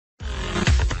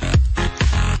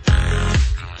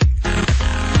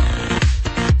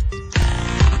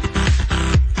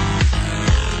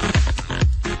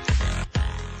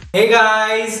Hey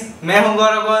guys, मैं हूं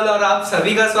गौरव और आप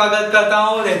सभी का स्वागत करता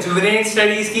हूं रेजुविनेट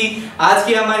स्टडीज की आज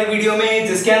की हमारी वीडियो में,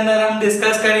 जिसके अंदर हम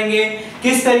डिस्कस करेंगे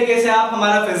किस तरीके से आप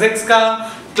हमारा फिजिक्स का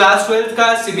क्लास 12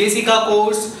 का सीबीएसई का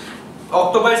कोर्स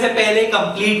अक्टूबर से पहले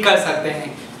कंप्लीट कर सकते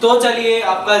हैं। तो चलिए,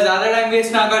 आपका ज्यादा टाइम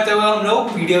वेस्ट ना करते हुए हम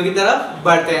लोग वीडियो की तरफ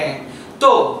बढ़ते हैं।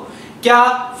 तो क्या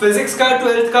फिजिक्स का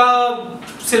 12th का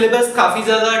सिलेबस काफी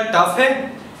ज्यादा टफ है?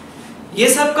 ये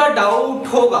सब का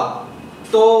डाउट होगा,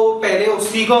 तो पहले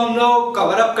उसी को हम लोग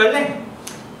कवर अप कर लें।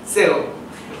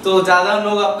 तो ज़्यादा हम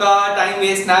लोग आपका टाइम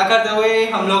वेस्ट ना करते हुए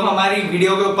हम लोग हमारी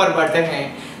वीडियो के ऊपर बढ़ते हैं।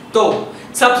 तो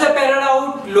सबसे पहला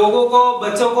डाउट लोगों को,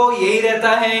 बच्चों को यही रहता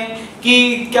है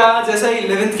कि क्या जैसा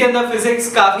 11th के अंदर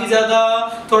फिजिक्स काफ़ी ज़्यादा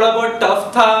थोड़ा बहुत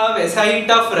टफ था, वैसा ही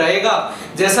टफ रहेगा।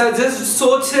 जैसा जिस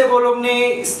सोच से वो लोग ने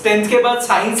 10th के बाद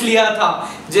साइंस लिया था,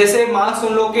 जैसे मार्क्स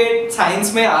उन लोग के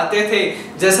साइंस में आते थे,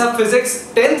 जैसा फिजिक्स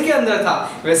 10th के अंदर था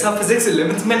वैसा फिजिक्स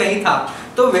 11th में नहीं था,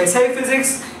 तो वैसा ही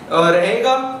फिजिक्स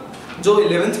रहेगा जो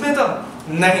 11th में था?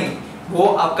 नहीं। वो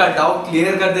आपका डाउट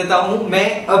क्लियर कर देता हूं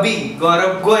मैं अभी,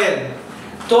 गौरव गोयल।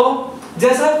 तो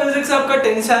जैसा फिजिक्स आपका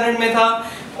 10th स्टैंडर्ड में था,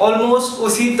 ऑलमोस्ट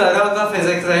उसी तरह का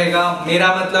फिजिक्स रहेगा। मेरा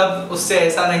मतलब उससे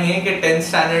ऐसा नहीं है कि 10th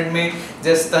स्टैंडर्ड में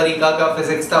जिस तरीका का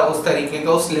फिजिक्स था उस तरीके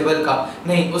का, उस लेवल का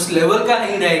नहीं, उस लेवल का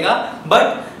नहीं रहेगा।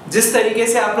 बट जिस तरीके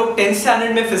से आप लोग 10th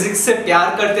स्टैंडर्ड में फिजिक्स से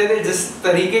प्यार करते थे, जिस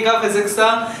तरीके का फिजिक्स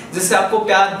था जिससे आपको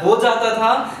प्यार हो जाता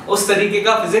था, उस तरीके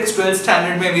का फिजिक्स 12th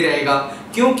स्टैंडर्ड में भी रहेगा।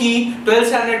 क्योंकि 12th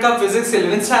स्टैंडर्ड का फिजिक्स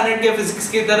 11th स्टैंडर्ड के फिजिक्स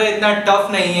की तरह इतना टफ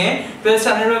नहीं है। 12th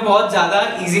स्टैंडर्ड में बहुत ज़्यादा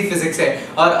इजी फिजिक्स है,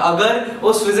 और अगर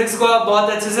उस फिजिक्स को आप बहुत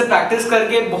अच्छे से प्रैक्टिस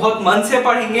करके बहुत मन से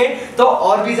पढ़ेंगे तो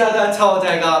और भी ज़्यादा अच्छा हो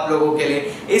जाएगा आप लोगों के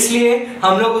लिए। इसलिए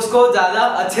हम लोग उसको ज़्यादा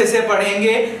अच्छे से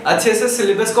पढ़ेंगे, अच्छे से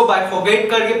सिलेबस को बाइफोकेट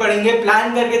करके पढ़ेंगे,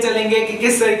 प्लान करके चलेंगे कि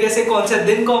किस तरीके से कौन से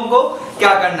दिन को हमको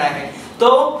क्या करना है। तो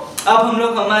अब हम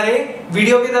लोग हमारे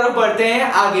वीडियो की तरफ बढ़ते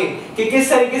हैं आगे कि किस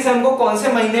तरीके से हमको कौन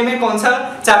से महीने में कौन सा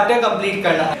चैप्टर कंप्लीट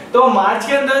करना है। तो मार्च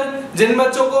के अंदर जिन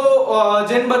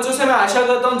बच्चों से मैं आशा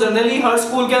करता हूँ, जनरली हर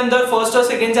स्कूल के अंदर फर्स्ट और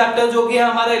सेकंड चैप्टर जो कि है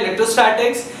हमारा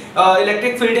electrostatics,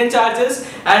 electric field and charges,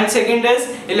 and second is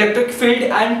electric field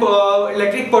and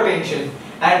electric potential.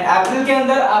 And April के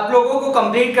अंदर आप लोगों को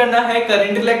कंप्लीट करना है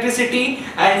current electricity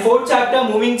and fourth chapter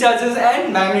moving charges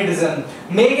and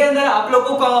magnetism. मई के अंदर आप लोगों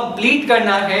को कंप्लीट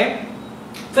करना है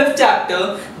fifth chapter,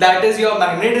 that is your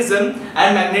magnetism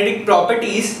and magnetic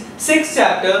properties. Sixth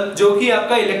chapter जो कि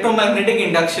आपका इलेक्ट्रोमैग्नेटिक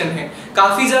इंडक्शन है,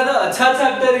 काफी ज्यादा अच्छा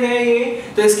चैप्टर है ये।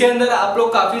 तो इसके अंदर आप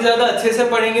लोग काफी ज्यादा अच्छे से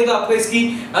पढ़ेंगे तो आपको इसकी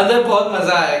अंदर बहुत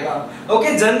मजा आएगा।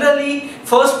 ओके, जनरली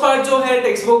फर्स्ट पार्ट जो है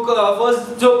टेक्स्ट बुक,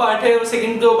 फर्स्ट जो पार्ट है और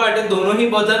सेकंड जो पार्ट है, दोनों ही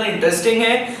बहुत ज्यादा इंटरेस्टिंग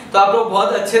है। तो आप लोग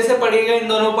बहुत अच्छे से पढ़िएगा इन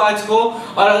दोनों पार्ट्स को।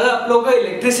 और अगर आप लोग को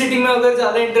इलेक्ट्रिसिटी में अगर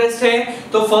ज्यादा इंटरेस्ट है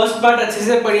तो फर्स्ट पार्ट अच्छे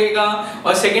से पढ़िएगा,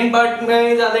 और सेकंड पार्ट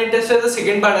में ज्यादा इंटरेस्ट है तो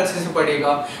सेकंड पार्ट अच्छे से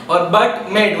पढ़िएगा। और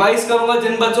बट मैं एडवाइस करूंगा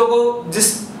जिन बच्चों को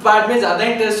जिस पार्ट में ज्यादा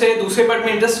इंटरेस्ट है, दूसरे पार्ट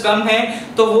में इंटरेस्ट कम है,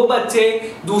 तो वो बच्चे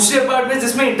दूसरे पार्ट में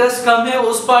जिसमें इंटरेस्ट कम है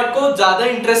उस पार्ट को ज्यादा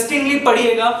इंटरेस्टिंगली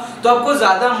पढ़िएगा, तो आपको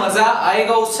ज्यादा मजा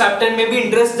आएगा, उस चैप्टर में भी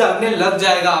इंटरेस्ट जागने लग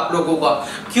जाएगा आप लोगों का।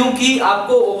 क्योंकि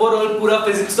आपको ओवरऑल पूरा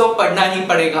फिजिक्स तो पढ़ना ही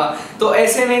पड़ेगा, तो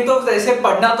ऐसे नहीं तो ऐसे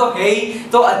पढ़ना तो है ही,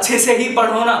 तो अच्छे से ही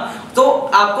पढ़ो ना, तो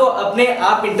आपको अपने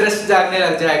आप इंटरेस्ट जागने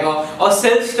लग जाएगा। और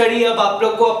सेल्फ स्टडी अब आप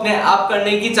लोग को अपने आप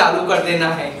करने की चालू कर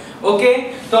देना है। ओके,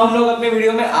 तो हम लोग अपने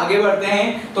वीडियो में आगे बढ़ते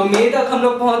हैं। तो मई तक हम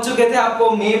लोग पहुंच चुके थे। आपको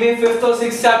मई में फिफ्थ और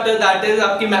सिक्स्थ चैप्टर, दैट इज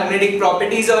आपकी मैग्नेटिक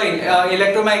प्रॉपर्टीज और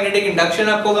इलेक्ट्रोमैग्नेटिक इंडक्शन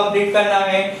आपको कंप्लीट करना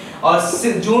है। और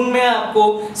जून में आपको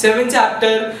 7th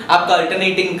चैप्टर आपका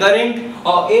अल्टरनेटिंग करंट,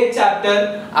 और 8th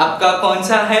चैप्टर आपका कौन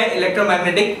सा है,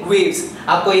 इलेक्ट्रोमैग्नेटिक वेव्स।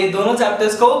 आपको ये दोनों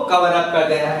चैप्टर्स को कवर अप कर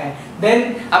देना है।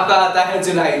 देन आपका आता है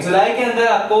जुलाई के अंदर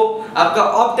आपको आपका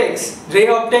optics, ray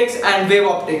optics and wave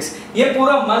optics, ये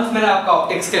पूरा मंथ मैंने आपका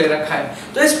ऑप्टिक्स के लिए रखा है।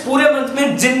 तो इस पूरे मंथ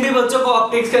में जिन भी बच्चों को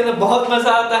ऑप्टिक्स के अंदर बहुत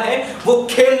मजा आता है वो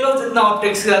खेल लो जितना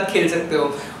ऑप्टिक्स के साथ खेल सकते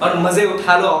हो, और मजे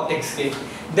उठा लो ऑप्टिक्स के।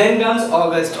 देन कम्स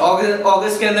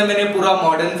अगस्त के अंदर मैंने पूरा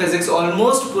मॉडर्न फिजिक्स,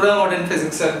 ऑलमोस्ट पूरा मॉडर्न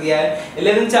फिजिक्स रख दिया है।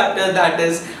 11th चैप्टर दैट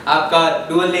इज आपका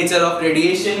dual nature of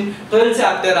radiation, 12th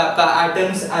chapter आपका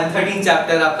एटम्स एंड 13th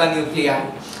चैप्टर आपका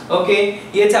न्यूक्लियाई। ओके,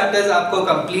 ये चैप्टर्स आपको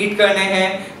कंप्लीट करने हैं।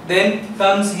 देन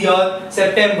कम्स योर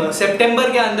सितंबर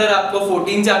के अंदर आपको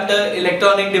 14 chapter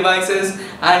electronic devices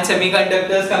and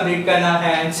semiconductors complete करना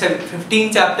है, एंड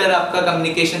 15 चैप्टर आपका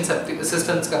कम्युनिकेशन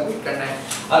सिस्टम्स कंप्लीट करना है।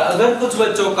 और अगर कुछ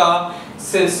बच्चों का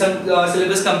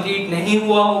सिलेबस कंप्लीट नहीं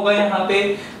हुआ होगा यहाँ पे,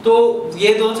 तो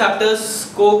ये दो चैप्टर्स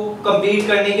को कंप्लीट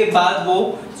करने के बाद वो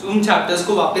उन चैप्टर्स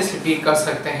को वापस रिपीट कर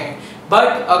सकते हैं।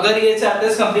 बट अगर ये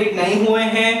चैप्टर्स कंप्लीट नहीं हुए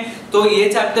हैं तो ये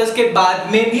चैप्टर्स के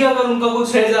बाद में भी अगर उनका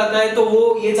कुछ रह जाता है तो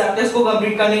वो ये चैप्टर्स को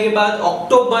कंप्लीट करने के बाद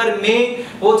अक्टूबर में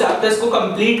वो चैप्टर्स को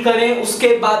कंप्लीट करें, उसके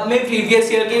बाद में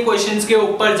प्रीवियस ईयर के क्वेश्चंस के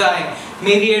ऊपर जाएं।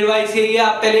 मेरी एडवाइस यही है,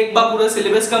 आप पहले एक बार पूरा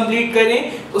सिलेबस कंप्लीट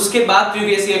करें, उसके बाद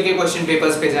प्रीवियस ईयर के क्वेश्चन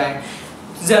पेपर्स पे जाएं।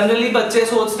 जनरली बच्चे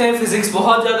सोचते हैं फिजिक्स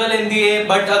बहुत ज्यादा लेंदी है,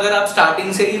 बट अगर आप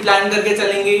स्टार्टिंग से ही प्लान करके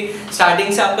चलेंगे,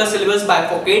 स्टार्टिंग से आपका सिलेबस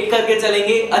बाइफोकेट करके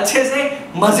चलेंगे, अच्छे से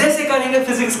मजे से करेंगे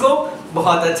फिजिक्स को,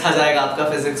 बहुत अच्छा जाएगा आपका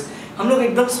फिजिक्स। हम लोग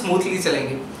एकदम स्मूथली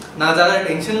चलेंगे, ना ज्यादा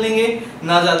टेंशन लेंगे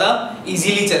ना ज्यादा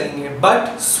इजीली चलेंगे,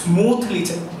 बट स्मूथली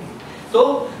चलेंगे। तो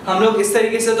हम लोग इस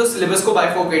तरीके से तो सिलेबस को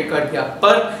बाइफोकेट कर दिया,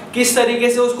 पर किस तरीके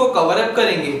से उसको कवर अप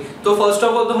करेंगे, तो फर्स्ट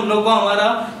ऑफ ऑल तो हम लोग को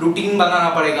हमारा रूटीन बनाना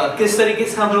पड़ेगा, किस तरीके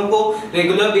से हम लोग को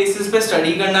रेगुलर बेसिस पे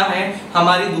स्टडी करना है,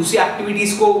 हमारी दूसरी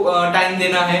एक्टिविटीज को टाइम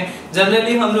देना है।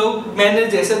 जनरली हम लोग, मैंने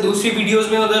जैसे दूसरी वीडियोस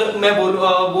में अगर मैं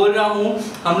बोल रहा हूँ,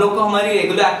 हम लोग को हमारी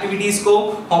रेगुलर एक्टिविटीज को,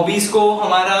 हॉबीज को,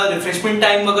 हमारा रिफ्रेशमेंट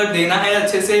टाइम अगर देना है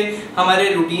अच्छे से हमारे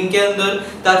रूटीन के अंदर,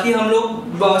 ताकि हम लोग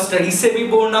स्टडीज से भी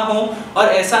बोर ना हो, और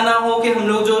ऐसा ना हो कि हम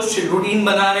लोग जो रूटीन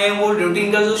बना रहे हैं वो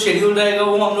रूटीन का जो शेड्यूल रहेगा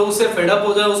वो हम लोग उससे फेड अप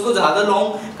हो जाए, उसको ज्यादा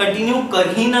लॉन्ग कंटिन्यू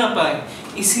कर ही ना पाए।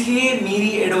 इसलिए मेरी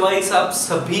एडवाइस आप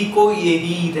सभी को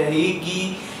यही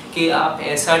रहेगी कि आप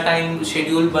ऐसा टाइम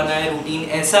शेड्यूल बनाएं, रूटीन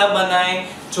ऐसा बनाएं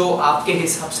जो आपके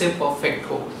हिसाब से परफेक्ट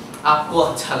हो, आपको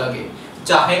अच्छा लगे।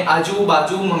 चाहे आजू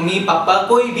बाजू मम्मी पापा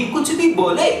कोई भी कुछ भी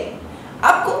बोले,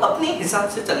 आपको अपने हिसाब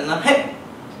से चलना है।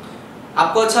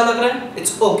 आपको अच्छा लग रहा है,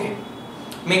 इट्स ओके,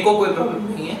 मेरे को कोई प्रॉब्लम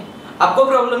नहीं है। आपको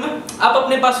प्रॉब्लम है, आप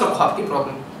अपने पास रखो आपकी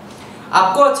प्रॉब्लम।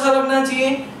 आपको अच्छा लगना चाहिए,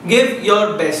 give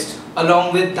your best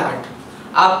along with that.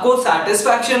 आपको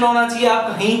सेटिस्फैक्शन होना चाहिए, आप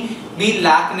कहीं भी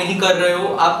लैक नहीं कर रहे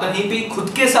हो, आप कहीं भी खुद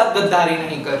के साथ गद्दारी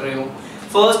नहीं कर रहे हो।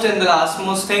 First and last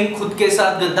most thing, खुद के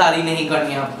साथ गद्दारी नहीं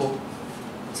करनी है आपको।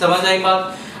 समझ आई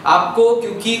बात? आपको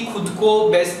क्योंकि खुद को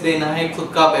बेस्ट देना है,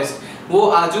 खुद का बेस्ट। वो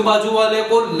आजू बाजू वाले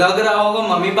को लग रहा होगा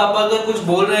मम्मी पापा अगर कुछ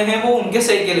बोल रहे हैं वो उनके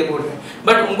सही के लिए बोल रहे हैं,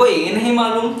 बट उनको ये नहीं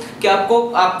मालूम कि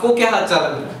आपको क्या अच्छा लग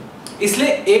रहा है। इसलिए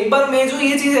एक बार मैं जो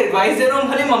ये चीज एडवाइस दे रहा हूँ,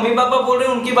 भले मम्मी पापा बोल रहे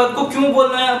हैं उनकी बात को क्यों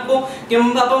बोलना है आपको कि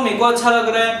मम्मी पापा मेरे को अच्छा लग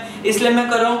रहा है इसलिए मैं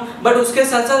कर रहा हूँ, बट उसके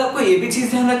साथ साथ आपको ये भी चीज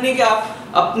ध्यान रखनी है कि आप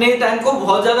अपने टाइम को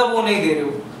बहुत ज्यादा वो नहीं दे रहे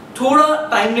हो, थोड़ा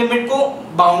टाइम लिमिट को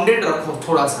बाउंडेड रखो,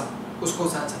 थोड़ा सा उसको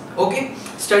साथ साथ। ओके,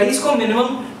 स्टडीज को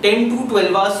मिनिमम 10 to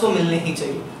 12 आवर्स तो मिलने ही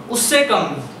चाहिए, उससे कम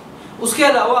नहीं। उसके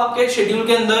अलावा आपके शेड्यूल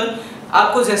के अंदर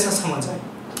आपको जैसा समझ आए।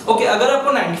 ओके, अगर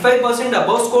आपको 95%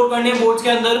 अबव स्कोर करने हैं बोर्ड्स के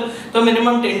अंदर तो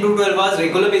minimum 10 to 12 hours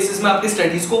regular basis में आपकी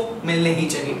स्टडीज को मिलने ही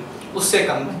चाहिए, उससे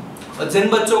कम नहीं। और जिन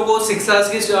बच्चों को 6 आवर्स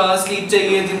की स्लीप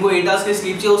चाहिए, जिनको 8 आवर्स की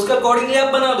स्लीप चाहिए, उसका अकॉर्डिंगली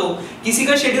आप बना दो। किसी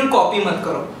का शेड्यूल कॉपी मत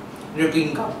करो रूटीन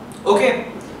का। ओके,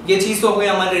 ये चीज तो हो गई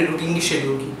हमारे रूटीन की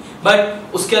शेड्यूल की,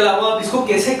 बट उसके अलावा अब इसको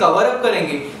कैसे कवर अप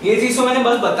करेंगे, ये चीज तो मैंने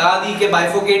बस बता दी कि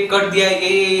बाइफोकेट कर दिया,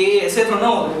 ये ऐसे थोड़ा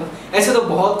हो जाएगा। ऐसे तो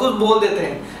बहुत कुछ बोल देते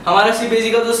हैं। हमारा सीबीएसई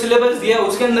का जो सिलेबस दिया है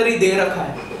उसके अंदर ही दे रखा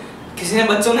है। किसी ने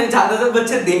बच्चों ने, ज्यादातर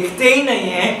बच्चे देखते ही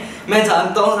नहीं है, मैं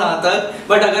जानता हूँ जहाँ तक,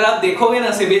 बट अगर आप देखोगे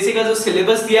ना सीबीएसई का जो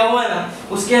सिलेबस दिया हुआ है ना,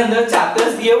 उसके अंदर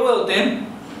चैप्टर्स दिए हुए होते हैं,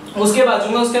 उसके बाजू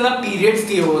में उसके अंदर पीरियड्स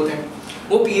दिए हुए होते हैं।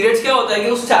 वो पीरियड्स क्या होता है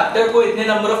कि उस चैप्टर को इतने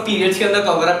नंबर ऑफ पीरियड्स के अंदर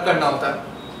कवर अप करना होता है।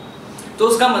 तो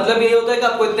उसका मतलब ये होता है कि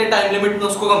आपको इतने टाइम लिमिट में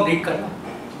उसको कंप्लीट करना है।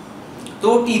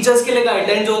 तो टीचर्स के लिए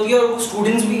गाइडलाइंस होती है, और वो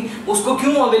स्टूडेंट्स भी उसको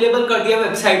क्यों अवेलेबल कर दिया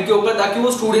वेबसाइट के ऊपर, ताकि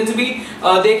वो स्टूडेंट्स भी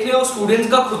देख ले, और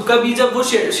स्टूडेंट्स का खुद का भी जब वो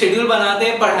शेड्यूल बनाते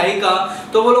हैं पढ़ाई का,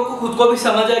 तो वो लोग को खुद को भी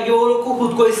समझ आए कि वो लोग को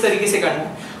खुद को इस तरीके से करना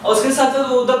है, और उसके साथ साथ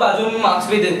वो उधर बाजू में मार्क्स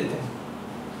भी दे देते हैं,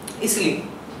 इसलिए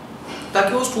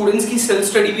ताकि वो स्टूडेंट्स की सेल्फ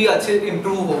स्टडी भी अच्छे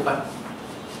इंप्रूव हो पाए।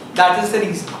 That is the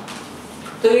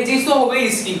reason. तो ये चीज तो हो गई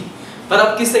इसकी, पर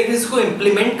अब किस तरीके से इसको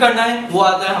इम्प्लीमेंट करना है वो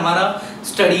आता है हमारा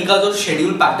स्टडी का जो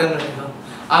शेड्यूल पैटर्न रहेगा।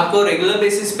 आपको रेगुलर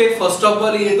बेसिस पे फर्स्ट ऑफ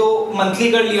ऑल ये तो मंथली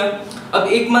कर लिया। अब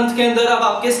एक मंथ के अंदर अब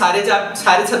आपके सारे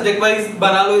सब्जेक्ट वाइज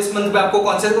बना लो, इस मंथ में आपको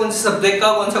कौन से सब्जेक्ट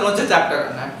का कौन सा चैप्टर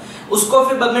करना है, उसको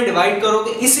फिर बाद में डिवाइड करो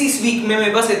कि इस वीक में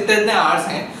मेरे पास इतने आवर्स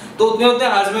हैं, तो उतने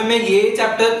आवर्स में मैं ये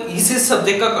चैप्टर इस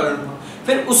सब्जेक्ट का कर लूँगा।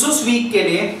 फिर उस वीक के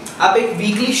लिए आप एक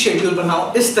वीकली शेड्यूल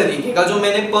बनाओ इस तरीके का, जो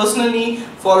मैंने पर्सनली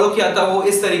फॉलो किया था वो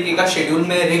इस तरीके का शेड्यूल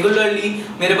मैं रेगुलरली,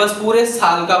 मेरे पास पूरे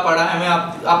साल का पड़ा है, मैं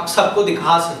आप सबको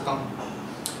दिखा सकता हूँ।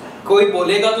 कोई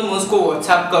बोलेगा तो मैं उसको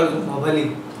व्हाट्सएप कर दूंगा, भले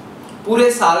पूरे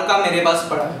साल का मेरे पास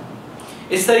पड़ा है।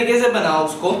 इस तरीके से बनाओ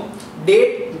उसको,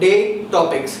 डेट डे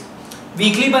टॉपिक्स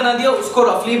वीकली बना दिया, उसको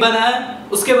रफली बनाया,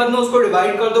 उसके बाद में उसको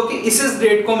डिवाइड कर दो कि इस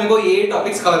डेट को मेरे को ये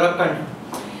टॉपिक्स कवर अप करना है।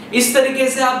 इस तरीके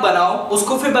से आप बनाओ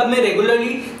उसको, फिर बाद में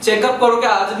रेगुलरली चेकअप करो कि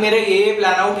आज मेरा ये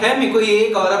प्लान आउट है, मेरे को ये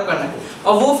कवर अप करना है,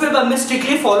 और वो फिर बाद में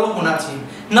स्ट्रिक्टली फॉलो होना चाहिए।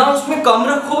 ना उसमें कम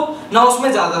रखो ना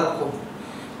उसमें ज्यादा रखो,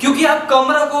 क्योंकि आप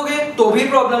कम रखोगे तो भी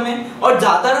प्रॉब्लम है, और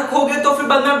ज्यादा रखोगे तो फिर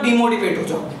बाद में आप डिमोटिवेट हो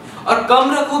जाओगे, और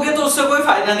कम रखोगे तो उससे कोई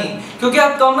फायदा नहीं, क्योंकि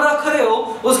आप कम रख रहे हो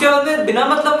उसके बाद में बिना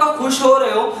मतलब का खुश हो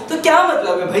रहे हो, तो क्या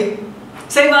मतलब है भाई?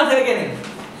 सही बात है कि नहीं?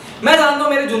 मैं जानता हूँ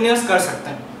मेरे जूनियर्स कर सकते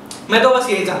हैं, मैं तो बस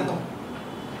यही जानता हूँ,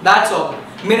 दैट्स ऑल।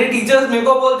 मेरे टीचर्स मेरे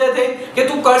को बोलते थे कि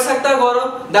तू कर सकता है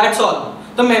गौरव, दैट्स ऑल।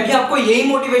 तो मैं भी आपको यही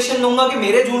मोटिवेशन दूंगा कि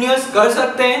मेरे जूनियर्स कर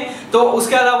सकते हैं, तो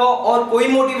उसके अलावा और कोई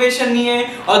मोटिवेशन नहीं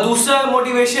है। और दूसरा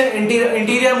मोटिवेशन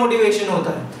इंटीरियर मोटिवेशन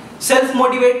होता है, सेल्फ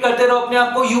मोटिवेट करते रहो अपने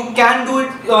आप को, you can do it,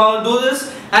 do this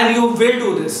and you will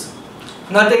do this,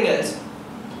 nothing else.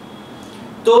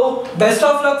 तो best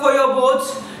of luck for your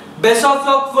boards, best of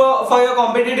luck for your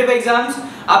competitive exams.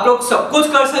 आप लोग सब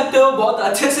कुछ कर सकते हो, बहुत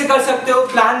अच्छे से कर सकते हो,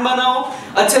 प्लान बनाओ,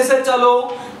 अच्छे से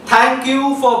चलो। Thank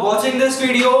you for watching this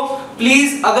video.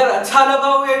 Please अगर अच्छा लगा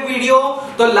हो ये वीडियो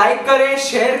तो लाइक करें,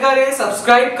 शेयर करें,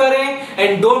 सब्सक्राइब करें,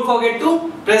 and don't forget to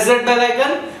press that bell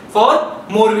icon for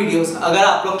more videos, अगर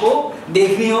आप लोग को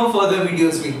देखनी हो फर्दर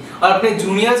वीडियोस भी। और अपने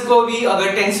जूनियर्स को भी,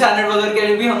 अगर 10th स्टैंडर्ड वगैरह के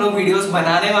लिए भी हम लोग वीडियोस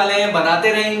बनाने वाले हैं,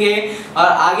 बनाते रहेंगे, और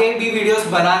आगे भी वीडियोस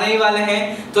बनाने ही वाले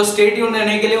हैं, तो स्टे ट्यून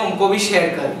रहने के लिए उनको भी शेयर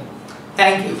करें।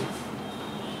 Thank you.